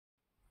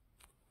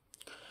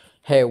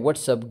Hey,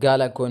 what's up,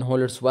 Gala coin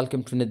holders?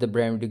 Welcome to another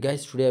brand video,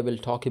 guys. Today I will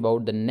talk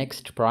about the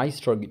next price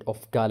target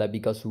of Gala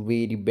because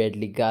very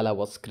badly Gala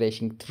was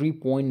crashing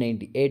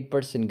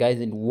 3.98%,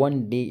 guys. In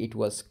one day it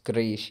was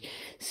crash.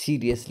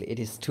 Seriously, it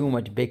is too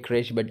much big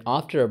crash. But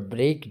after a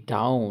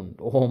breakdown,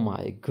 oh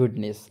my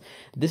goodness,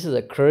 this is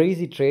a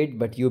crazy trade.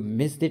 But you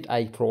missed it.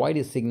 I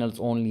provided signals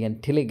only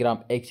on Telegram,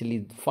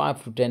 actually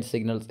 5 to 10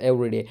 signals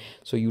every day,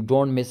 so you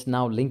don't miss.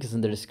 Now link is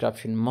in the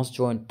description. Must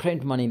join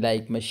print money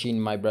like machine,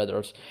 my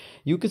brothers.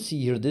 You can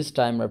see here this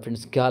time, my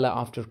friends, Gala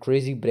after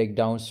crazy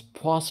breakdowns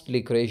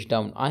fastly crashed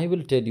down. I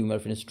will tell you, my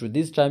friends, to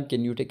this time,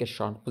 can you take a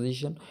short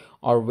position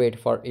or wait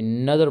for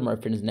another, my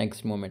friends,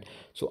 next moment?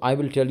 So I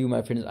will tell you,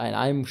 my friends, and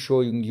I'm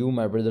showing you,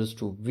 my brothers,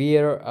 to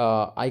where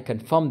I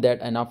confirm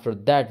that, and after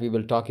that we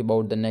will talk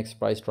about the next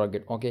price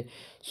target. Okay,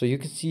 so you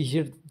can see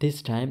here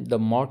this time the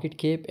market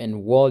cap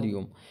and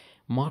volume.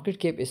 Market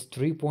cap is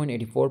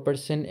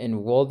 3.84%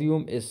 and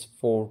volume is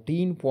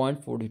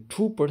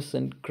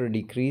 14.42%,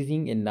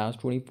 decreasing in last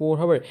 24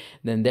 hours.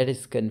 Then that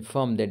is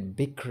confirmed that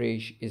big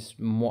crash is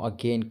more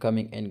again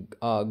coming in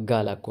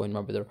Gala coin,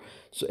 my brother.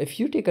 So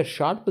if you take a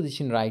short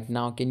position right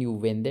now, can you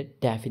win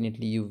that?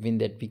 Definitely you win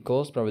that,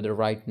 because, my brother,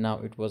 right now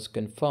it was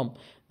confirmed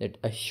that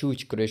a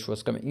huge crash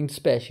was coming,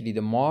 especially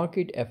the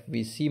market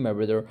FVC, my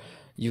brother.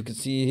 You can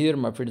see here,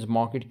 my friends,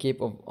 market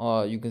cap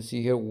of you can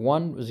see here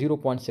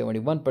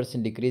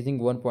 0.71% decreasing,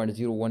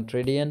 1.01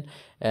 trillion,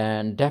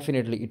 and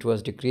definitely it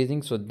was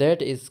decreasing. So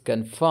that is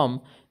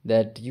confirmed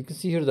that you can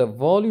see here the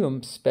volume,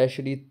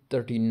 especially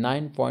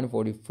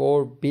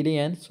 39.44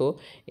 billion, so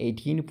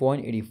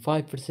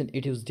 18.85%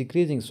 it is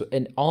decreasing. So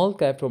in all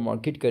capital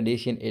market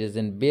condition it is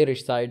in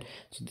bearish side.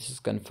 So this is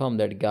confirmed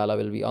that Gala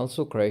will be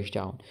also crash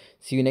down.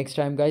 See you next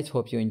time, guys.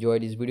 Hope you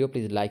enjoyed this video.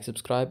 Please like,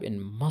 subscribe,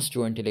 and must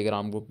join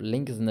Telegram group.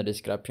 Link is in the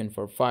description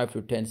for 5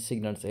 to 10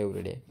 signals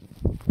every day.